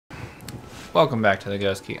Welcome back to the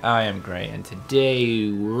Ghost Key. I am Gray, and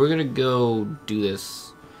today we're gonna go do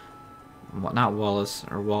this. Not Wallace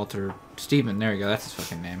or Walter. Steven, there you go, that's his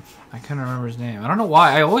fucking name. I couldn't remember his name. I don't know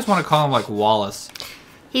why. I always want to call him like Wallace.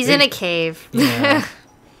 He's in a cave. Yeah.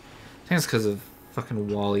 I think it's because of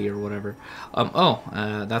fucking Wally or whatever.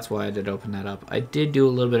 That's why I did open that up. I did do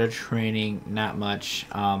a little bit of training, not much.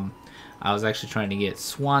 I was actually trying to get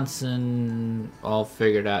Swanson all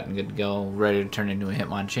figured out and good to go, ready to turn into a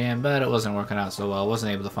Hitmonchan, but it wasn't working out so well. I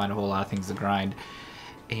wasn't able to find a whole lot of things to grind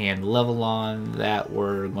and level on that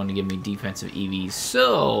were going to give me defensive EVs.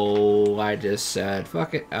 So I just said,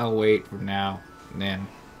 fuck it, I'll wait for now. And then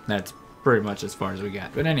that's pretty much as far as we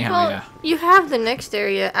got. But anyhow, well, yeah. You have the next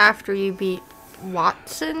area after you beat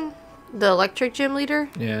Watson, the electric gym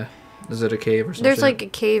leader. Yeah. Is it a cave or something? There's like a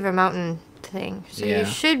cave, a mountain thing. So yeah. you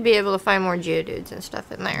should be able to find more Geodudes and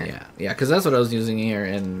stuff in there. Yeah, because that's what I was using here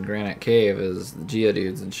in Granite Cave is the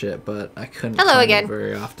Geodudes and shit, but I couldn't Hello find again. them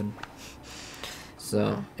very often.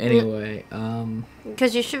 So, anyway,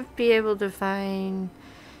 Because you should be able to find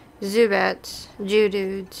Zubats,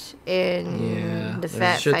 Geodudes, and the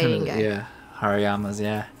fat fighting guy. Yeah, Harayamas,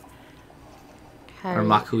 yeah. Or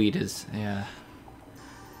Makuitas, yeah.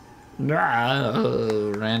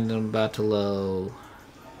 Random Battle.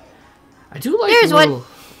 I do like There's the little, one.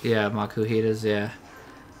 Yeah, Makuhitas, yeah.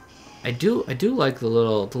 I do like the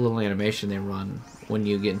little animation they run when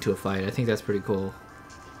you get into a fight. I think that's pretty cool.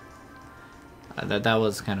 That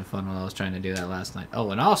was kind of fun when I was trying to do that last night.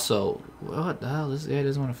 Oh, and also, what the hell? This guy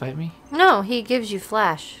doesn't want to fight me? No, he gives you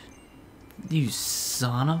flash. You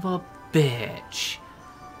son of a bitch.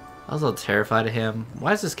 I was a little terrified of him.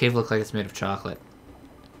 Why does this cave look like it's made of chocolate?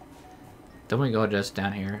 Don't we go just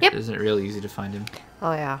down here? Yep. Isn't it really easy to find him?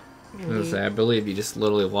 Oh, yeah. I was gonna say, I believe you just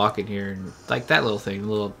literally walk in here and like that little thing,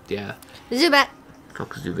 yeah. Zubat.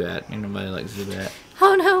 Fuck Zubat. Ain't nobody like Zubat.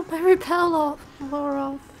 Oh no, my repel wore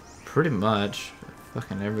off. Pretty much,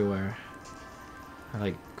 fucking everywhere. I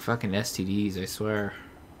like fucking STDs, I swear.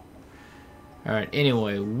 All right.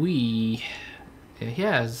 Anyway,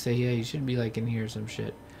 yeah, you should be like in here or some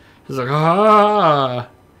shit. He's like, ah.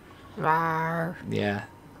 Rawr. Yeah.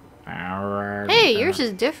 Hey, yours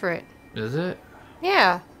is different. Is it?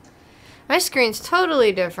 Yeah. My screen's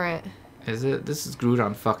totally different. Is it? This is Groot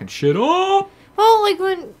on fucking shit up. Well, like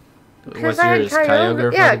when... What's yours?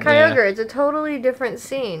 Kyogre? Yeah, Kyogre. Yeah. It's a totally different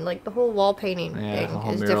scene. Like the whole wall painting thing the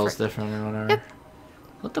whole is mural's different. or whatever. Yep.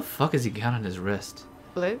 What the fuck has he got on his wrist?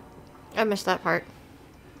 Blue? I missed that part.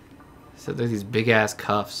 So there's these big ass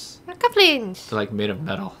cuffs. Cufflinks! They're like made of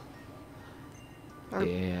metal. Or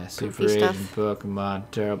yeah, Super stuff. Asian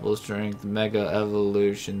Pokemon, terrible strength, Mega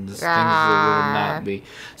Evolution, the things that will not be.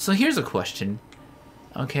 So here's a question.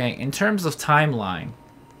 Okay, in terms of timeline,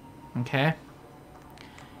 okay,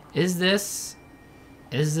 is this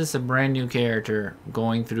a brand new character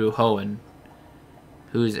going through Hoenn,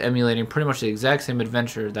 who's emulating pretty much the exact same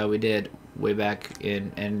adventure that we did way back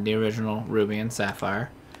in the original Ruby and Sapphire?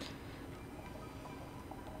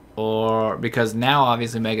 Or because now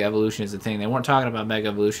obviously Mega Evolution is a thing. They weren't talking about Mega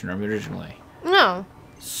Evolution originally. No.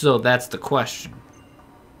 So that's the question.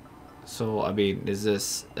 So I mean, is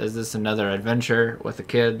this another adventure with a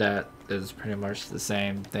kid that is pretty much the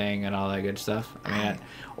same thing and all that good stuff? I mean,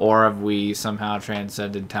 or have we somehow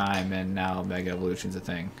transcended time and now Mega Evolution's a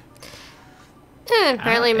thing?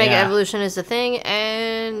 Apparently Mega Evolution is a thing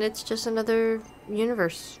and it's just another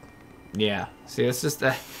universe. Yeah. See, it's just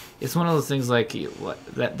that. It's one of those things like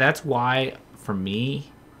that's why for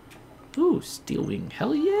me. Ooh, Steel Wing.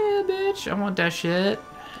 Hell yeah, bitch! I want that shit.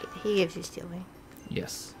 He gives you Steel Wing.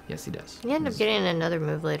 Yes, he does. You end up getting another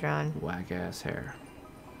move later on. Whack ass hair.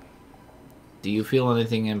 Do you feel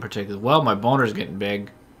anything in particular? Well, my boner's getting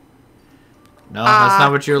big. No, that's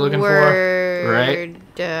not what you're looking for, right?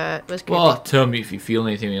 Well, tell me if you feel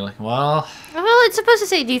anything. You're like, well, it's supposed to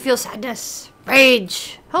say, do you feel sadness,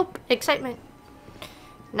 rage, hope, excitement?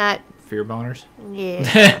 Not fear boners.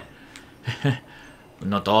 Yeah.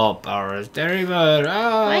 Not all power is terrible.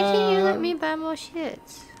 Ah. Why can't you let me buy more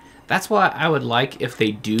shits? That's why I would like if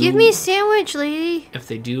they do. Give me a sandwich, lady. If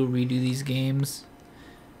they do redo these games,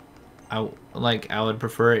 I would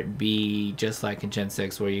prefer it be just like in Gen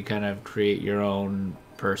 6 where you kind of create your own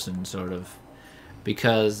person, sort of.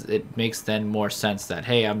 Because it makes then more sense that,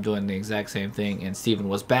 hey, I'm doing the exact same thing, and Steven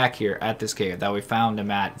was back here at this cave that we found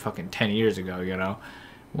him at fucking 10 years ago, you know,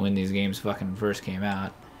 when these games fucking first came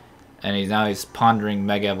out. And he's pondering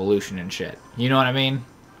Mega Evolution and shit. You know what I mean?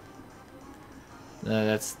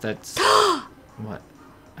 That's what?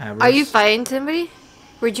 Abras? Are you fighting somebody?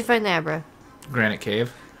 Where'd you find the Abra? Granite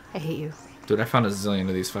Cave. I hate you. Dude, I found a zillion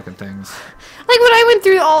of these fucking things. Like when I went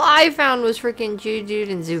through, all I found was freaking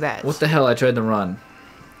Geodude and Zubats. What the hell? I tried to run.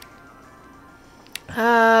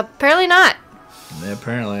 Apparently not. Yeah,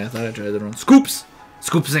 apparently, I thought I tried to run. Scoops!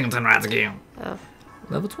 Scoop Singleton rides again. Oh.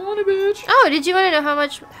 Level 20, bitch. Oh, did you want to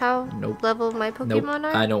know how Nope. level my Pokemon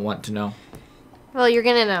Nope. are? I don't want to know. Well, you're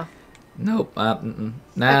gonna know. Nope. Well, You're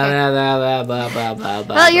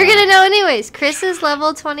gonna know anyways. Chris is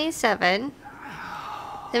level 27.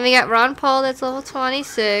 Then we got Ron Paul that's level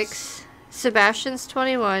 26. Sebastian's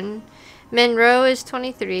 21. Monroe is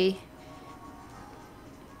 23.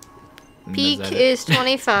 Peak is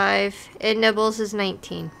 25. And Nibbles is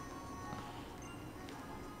 19.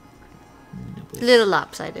 Nibbles. Little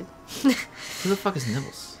lopsided. Who the fuck is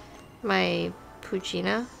Nibbles? My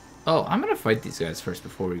Puccina. Oh, I'm gonna fight these guys first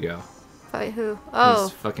before we go. Fight who? Oh.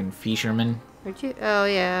 These fucking fishermen. Where'd you? Oh,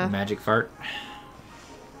 yeah. Magic fart.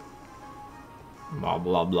 Blah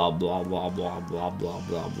blah blah blah blah blah blah blah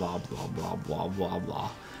blah blah blah blah blah blah blah.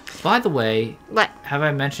 By the way, What? have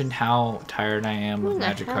I mentioned how tired I am of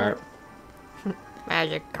Magikarp?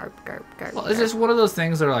 Magikarp. Well, it's just one of those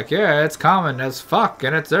things that are like, yeah, it's common as fuck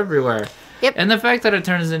and it's everywhere. Yep. And the fact that it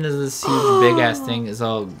turns into this huge big ass thing is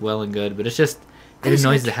all well and good, but it's just it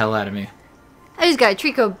annoys the hell out of me. I just got a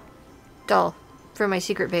Trico doll for my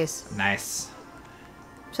secret base. Nice.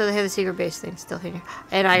 So they have a secret base thing still here.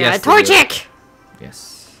 And I Yes, got a they do. Torchic!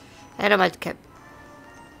 Yes. And a Mudkip.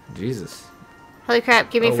 Jesus. Holy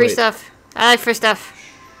crap, give me Oh, free wait. stuff. I like free stuff.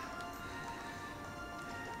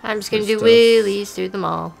 I'm just gonna Free do stuff. wheelies through the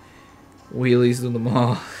mall. Wheelies through the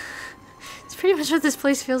mall. It's pretty much what this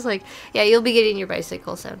place feels like. Yeah, you'll be getting your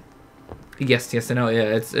bicycle soon. Yes, I know. Yeah,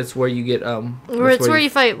 it's where you get It's where you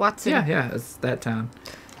fight Watson. Yeah, it's that town.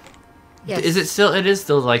 Yes. Is it still? It is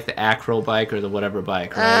still like the acro bike or the whatever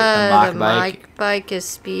bike, right? The Mach bike is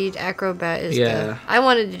speed. Acrobat is Yeah. I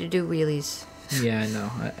wanted to do wheelies. Yeah, I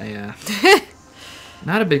know. Yeah.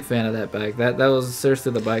 Not a big fan of that bike. That was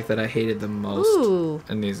seriously the bike that I hated the most Ooh.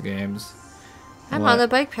 in these games. I'm What? on the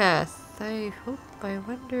bike path. I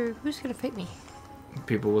wonder who's gonna fight me.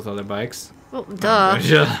 People with other bikes. Well, duh.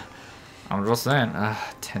 I'm just saying.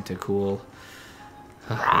 Tentacool.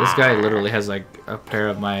 This guy literally has like a pair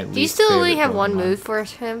of my. Do you still only have one move for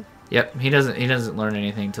him? Yep, he doesn't learn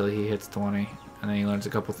anything until he hits 20, and then he learns a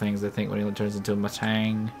couple things. I think when he turns into a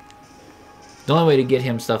Mustang. The only way to get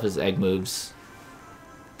him stuff is egg moves,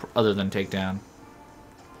 other than takedown.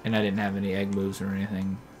 And I didn't have any egg moves or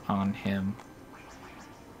anything on him.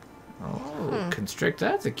 Oh, Constrict,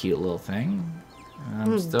 that's a cute little thing.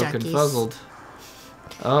 I'm still Duckies. confuzzled.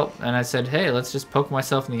 Oh, and I said, hey, let's just poke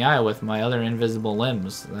myself in the eye with my other invisible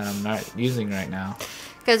limbs that I'm not using right now.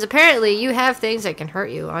 Because apparently you have things that can hurt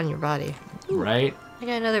you on your body. Right? I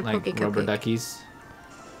got another Like Poke rubber Cupcake. duckies.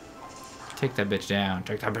 Take that bitch down.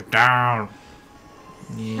 Take that bitch down.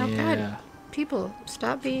 Yeah. Oh god. People,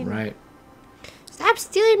 stop being... Right. Stop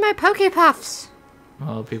stealing my Poke Puffs!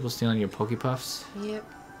 Oh, people stealing your Poke Puffs? Yep.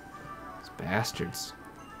 Those bastards.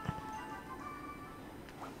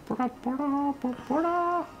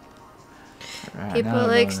 Right, People now I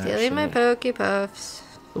like know that stealing my shit. Poke Puffs.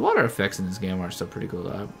 The water effects in this game are still pretty cool,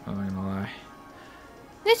 though. I'm not gonna lie.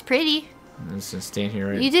 It's pretty. I'm just gonna stand here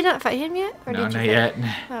right. You did not fight him yet? Or No, did you not fight-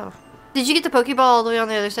 yet. Oh. Did you get the Pokeball all the way on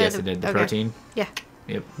the other side? Yes, I of the... did. The Okay. protein. Yeah.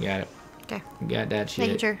 Yep, got it. Okay. Got that shit.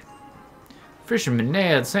 Making sure. Fisherman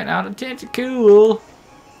Ned sent out a Tentacool.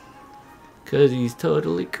 Cause he's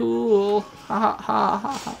totally cool. Ha ha ha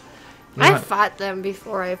ha ha. You know I what? fought them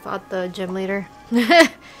before I fought the gym leader.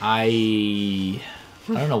 I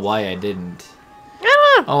don't know why I didn't.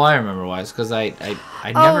 Ah! Oh, I remember why. It's because I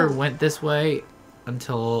Oh. never went this way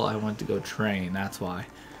until I went to go train. That's why.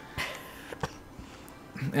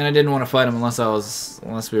 And I didn't want to fight him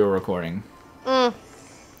unless we were recording. Mm.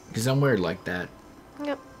 Because I'm weird like that.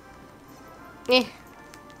 Yep. Eh.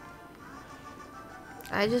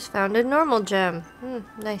 I just found a normal gem.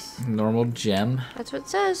 Nice. Normal gem. That's what it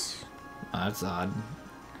says. Oh, that's odd.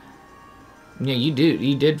 Yeah, you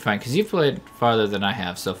did find, because you've played farther than I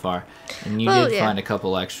have so far, and you Well, did yeah. find a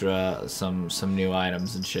couple extra, some new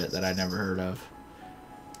items and shit that I never heard of.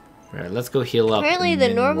 Right, let's go heal up. Apparently, and the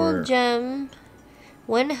then normal we're- gem,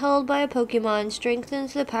 when held by a Pokemon,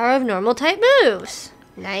 strengthens the power of normal type moves.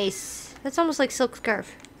 Nice. That's almost like Silk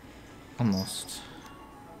Scarf. Almost.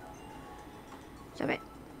 Stop it.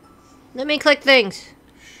 Let me click things.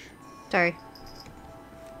 Sorry.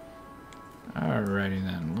 Alrighty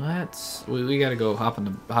then, let's. We gotta go hop in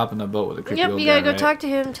the boat with the creepy Yep, old you gotta guy, go right? talk to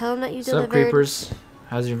him. Tell him that you What's up, delivered. creepers?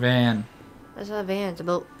 How's your van? That's not a van. It's a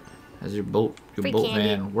boat. How's your boat? Your Free boat candy.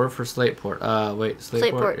 van. We're for Slateport. Wait,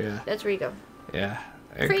 Slateport. Slateport. Yeah. That's where you go. Yeah.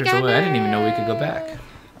 Free Anchor's away. I didn't even know we could go candy. back.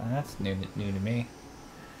 That's new to me.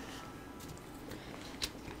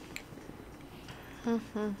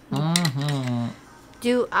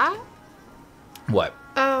 Do I? What?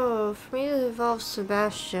 Oh, for me to evolve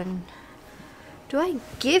Sebastian, do I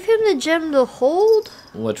give him the gem to hold?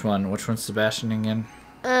 Which one? Which one's Sebastian again?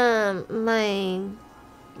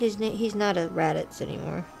 He's not a Raditz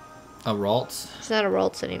anymore. A Ralts? He's not a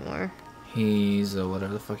Ralts anymore. He's a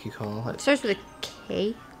whatever the fuck you call it. It starts with a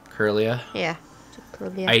K. Curlia? Yeah. It's a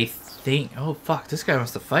Curlia. I think... Oh, fuck. This guy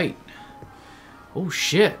wants to fight. Oh,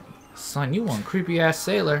 shit. Son, you one creepy-ass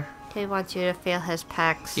sailor. He wants you to fail his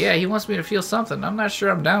packs. Yeah, he wants me to feel something. I'm not sure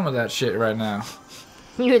I'm down with that shit right now.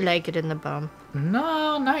 You would like it in the bum.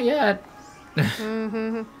 No, not yet.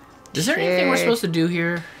 Is there anything we're supposed to do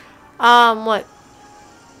here? What?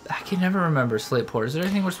 I can never remember Slateport. Is there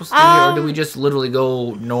anything we're supposed to do here, or do we just literally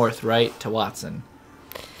go north, right, to Watson?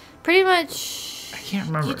 Pretty much. I can't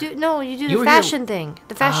remember. You do the fashion thing.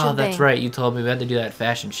 The fashion thing. Oh, that's right. You told me we had to do that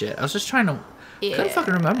fashion shit. I was just trying to... Yeah. Couldn't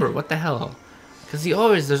fucking remember. What the hell? Because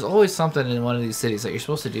there's always something in one of these cities that you're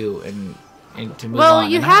supposed to do and to move on. Well,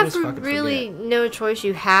 you and have really no choice.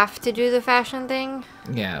 You have to do the fashion thing.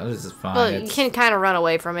 Yeah, this is fine. Well, you can kind of run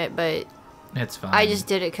away from it, but... It's fine. I just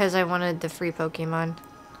did it because I wanted the free Pokemon.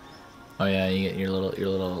 Oh yeah, you get your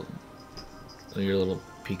little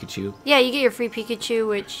Pikachu. Yeah, you get your free Pikachu,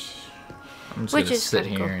 which I'm just gonna sit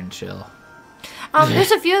kinda here cool. and chill.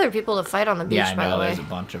 There's a few other people to fight on the beach, Yeah, I by the know. way. There's a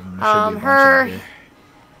bunch of them. There should be a bunch her. out here.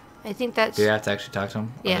 I think that's... Do you have to actually talk to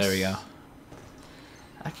him? Yes. Oh, there we go.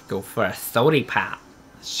 I could go for a soda pop.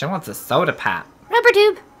 She wants a soda pop. Rubber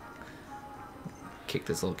tube! Kick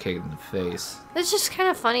this little kid in the face. It's just kind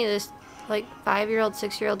of funny, this, 5-year-old,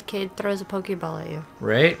 6-year-old kid throws a Pokeball at you.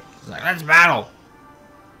 Right? He's like, let's battle!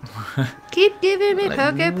 Keep giving me Like,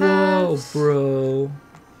 Pokepops! whoa, bro.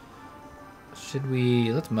 Should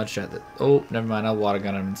we... Let's mud shot that. Oh, never mind. I'll water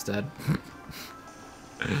gun him instead.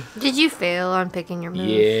 Did you fail on picking your move?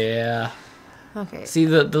 Yeah. Okay. See,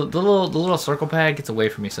 the little circle pad gets away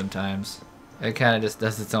from me sometimes. It kind of just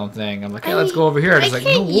does its own thing. I'm like, hey, let's go over here. I It's like,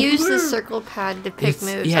 can't no, use over the there. circle pad to pick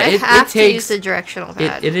moves. Yeah, I it have to takes- use the directional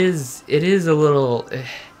pad. It is a little...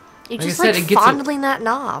 You like I just said, it gets fondling that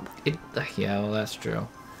knob. Yeah, well, that's true.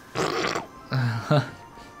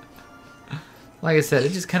 Like I said,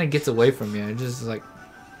 it just kind of gets away from you. It just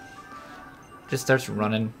just starts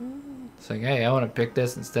running. It's like, hey, I want to pick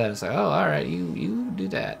this instead. It's like, oh, all right, you do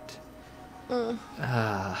that.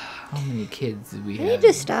 How many kids do we I have? need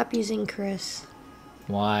to stop using Chris.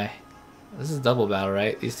 Why? This is double battle,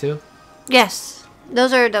 right? These two? Yes,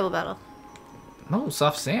 those are a double battle. No,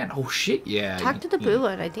 soft sand. Oh shit, yeah. Talk to the blue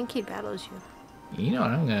one. I think he battles you. You know what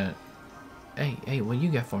I'm gonna... Hey, what you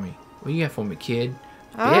got for me? What you got for me, kid?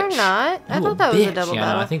 Or Bitch. not. I You thought that was a double Yeah,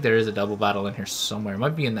 battle. no, I think there is a double battle in here somewhere. It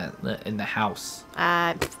might be in the house.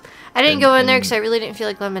 I didn't go in there because I really didn't feel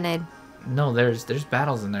like lemonade. No, there's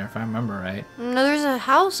battles in there if I remember right. No, there's a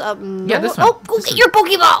house up north. Yeah, this one. Oh, go This get one. your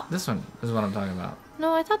Pokeball! This one is what I'm talking about.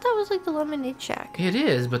 No, I thought that was like the lemonade shack. It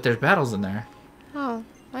is, but there's battles in there. Oh,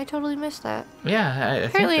 I totally missed that. Yeah, I think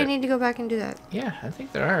Apparently, I that, need to go back and do that. yeah, I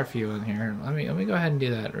think there are a few in here. Let me go ahead and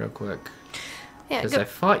do that real quick. Yeah, Because go. I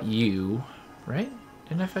fought you, right?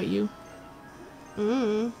 Didn't I fight you?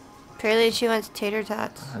 Apparently, she wants tater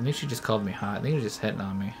tots. I think she just called me hot. I think you're just hitting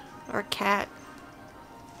on me. Or cat.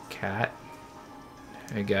 Cat.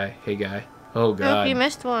 Hey guy. Oh Nope, god. you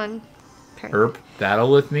missed one. Erp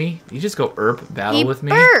battle with me? You just go Erp battle He with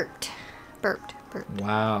me? burped. Burped.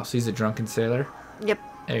 Wow, so he's a drunken sailor? Yep.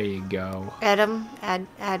 There you go. Adam.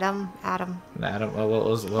 Adam, what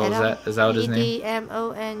was that? Is that what his name?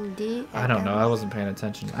 E-D-M-O-N-D. I don't know. I wasn't paying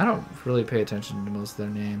attention. I don't really pay attention to most of their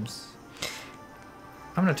names.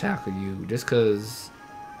 I'm gonna tackle you just because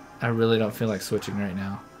I really don't feel like switching right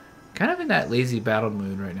now. Kind of in that lazy battle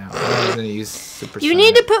mood right now. I was gonna use super. You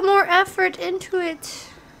need to put more effort into it.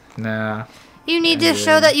 Nah. You need to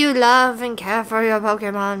show that you love and care for your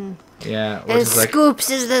Pokemon. Yeah. Which And is like, Scoops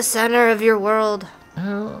is the center of your world.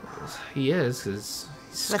 well, he is because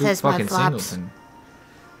With Scoop his fucking Mudflaps. Singleton.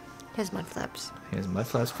 His Mudflaps. He has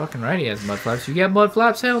Mudflaps. Fucking right. He has Mudflaps. You got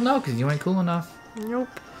Mudflaps? Hell no, because you ain't cool enough. Nope.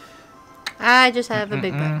 I just have a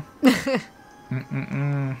big butt.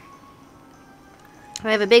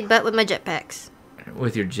 I have a big butt with my jetpacks.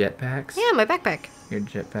 With your jetpacks? Yeah, my backpack. Your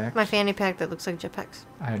jetpack? My fanny pack that looks like jetpacks.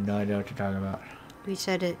 I have no idea what you're talking about. We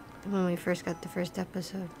said it when we first got the first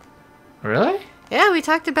episode. Really? Yeah, we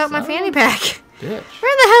talked about my Son fanny of a pack. Bitch.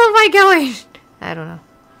 Where the hell am I going? I don't know.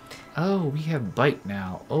 Oh, we have Bite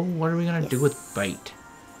now. Oh, what are we going to do with Bite?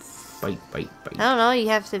 Bite. I don't know. You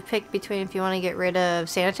have to pick between if you want to get rid of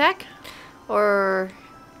Sand Attack or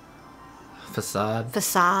Facade.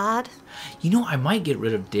 Facade. You know, I might get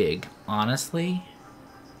rid of dig, honestly.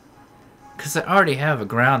 Because I already have a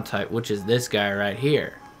ground type, which is this guy right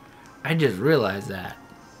here. I just realized that.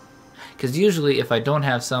 Because usually if I don't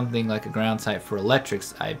have something like a ground type for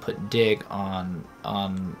electrics, I put dig on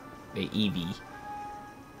a EV.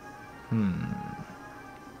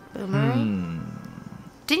 Boomerang.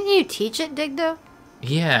 Didn't you teach it, Dig, though?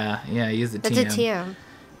 Yeah, I use the TM. That's a TM.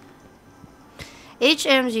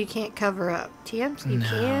 HMs you can't cover up. TMs you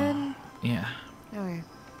can. Yeah. Okay.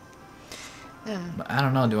 But I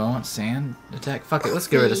don't know, do I want sand attack? Fuck it, let's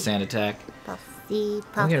get rid of sand attack. Puffy,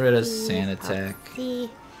 I'll get rid of sand attack.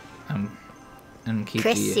 Puffy. And keep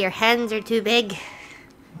Chris, the... your hands are too big.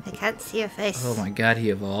 I can't see your face. Oh my god,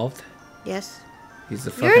 he evolved. Yes. He's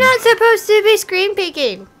the fucking... You're not supposed to be screen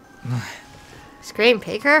peeking. Screen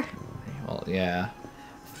peeker? Well, yeah.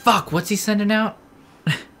 Fuck, what's he sending out?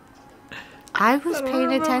 I was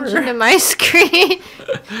paying attention to my screen.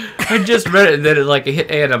 I just read it and then it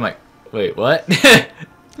hit A and I'm like, wait, what?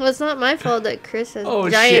 Well, it's not my fault that Chris has Oh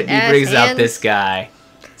giant shit, he ass brings out hands. this guy.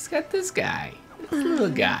 He's got this guy. This little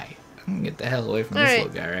guy. I'm gonna get the hell away from this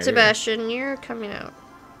little guy right Sebastian, you're coming out. here.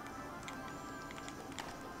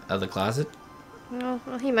 Of the closet? Well,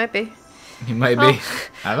 he might be. He might Oh. be.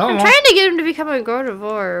 I don't I'm know. trying to get him to become a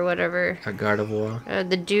Gardevoir or whatever. A Gardevoir.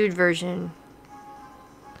 The dude version.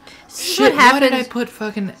 Shit, what why did I happens? put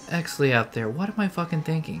fucking Exley out there? What am I fucking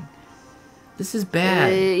thinking? This is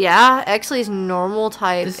bad. Yeah, Exley's normal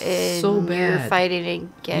type This is is so you're bad. fighting Use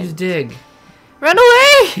against. dig. Run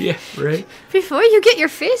away! Yeah, right? Before you get your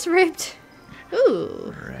face ripped.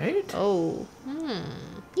 Ooh. Right? Oh.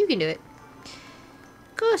 You can do it.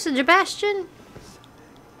 Go, Sebastian.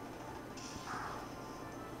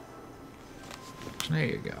 There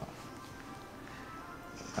you go.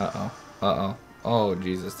 Uh-oh. Uh-oh. Oh,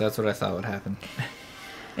 Jesus. That's what I thought would happen.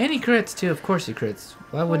 And he crits, too. Of course he crits.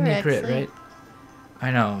 Why wouldn't he crit, Exley. right?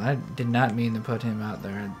 I know. I did not mean to put him out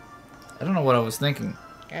there. I don't know what I was thinking.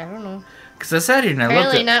 I don't know. Because I sat here and I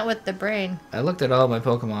Apparently not with the brain. looked at all my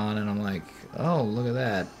Pokemon and I'm like, oh, look at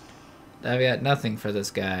that. I've got nothing for this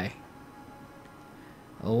guy.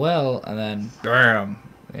 Oh, well. And then, bam.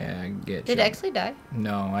 Yeah, I get Did you. Exley die?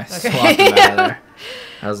 No, I swapped him out of there.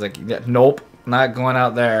 I was like, nope. Not going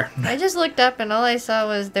out there. I just looked up and all I saw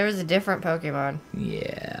was there was a different Pokemon.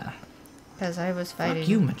 Yeah. Because I was fighting. Fuck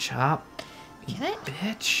you, Machop. Can I?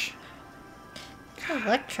 Bitch.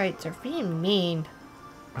 Electrites are being mean.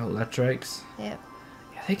 Oh, Electrics? Yep.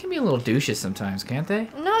 Yeah, they can be a little douches sometimes, can't they?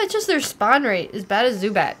 No, it's just their spawn rate as bad as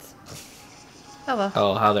Zubats. Oh well.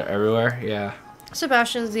 Oh, how they're everywhere? Yeah.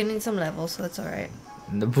 Sebastian's getting some levels, so that's alright.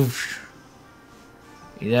 And the boosh.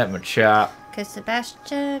 Eat that, Machop. Because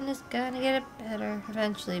Sebastian is gonna get it better.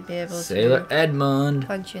 Eventually be able Sailor to Edmund.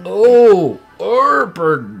 punch you in the Oh!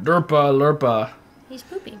 Urpa, derpa, lurpa. He's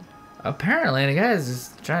pooping. Apparently, the guy's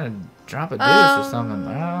just trying to drop a deuce or something.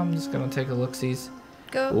 I'm just gonna take a look-sees.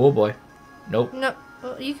 Go. Oh, boy. Nope. No,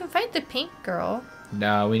 well, you can fight the pink girl.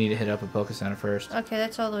 No, we need to hit up a Poke Center first. Okay,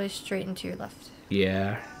 that's all the way straight into your left.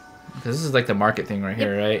 Yeah. Because this is like the market thing right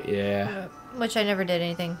here, right? Yeah. Which I never did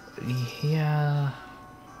anything. Yeah.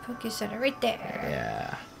 Poke Center right there.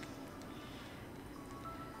 Yeah.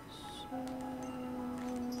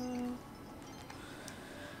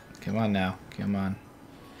 Come on now. Come on.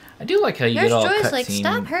 I do like how you There's get all Joy's like, cutscene.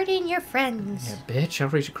 stop hurting your friends. Yeah, bitch. I'll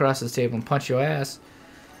reach across this table and punch your ass.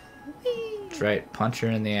 That's right. Punch her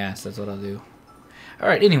in the ass. That's what I'll do.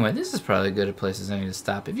 Alright, anyway, this is probably as good a place as any to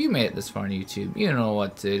stop. If you made it this far on YouTube, you know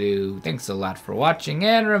what to do. Thanks a lot for watching,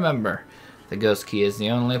 and remember, the Ghost Key is the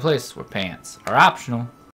only place where pants are optional.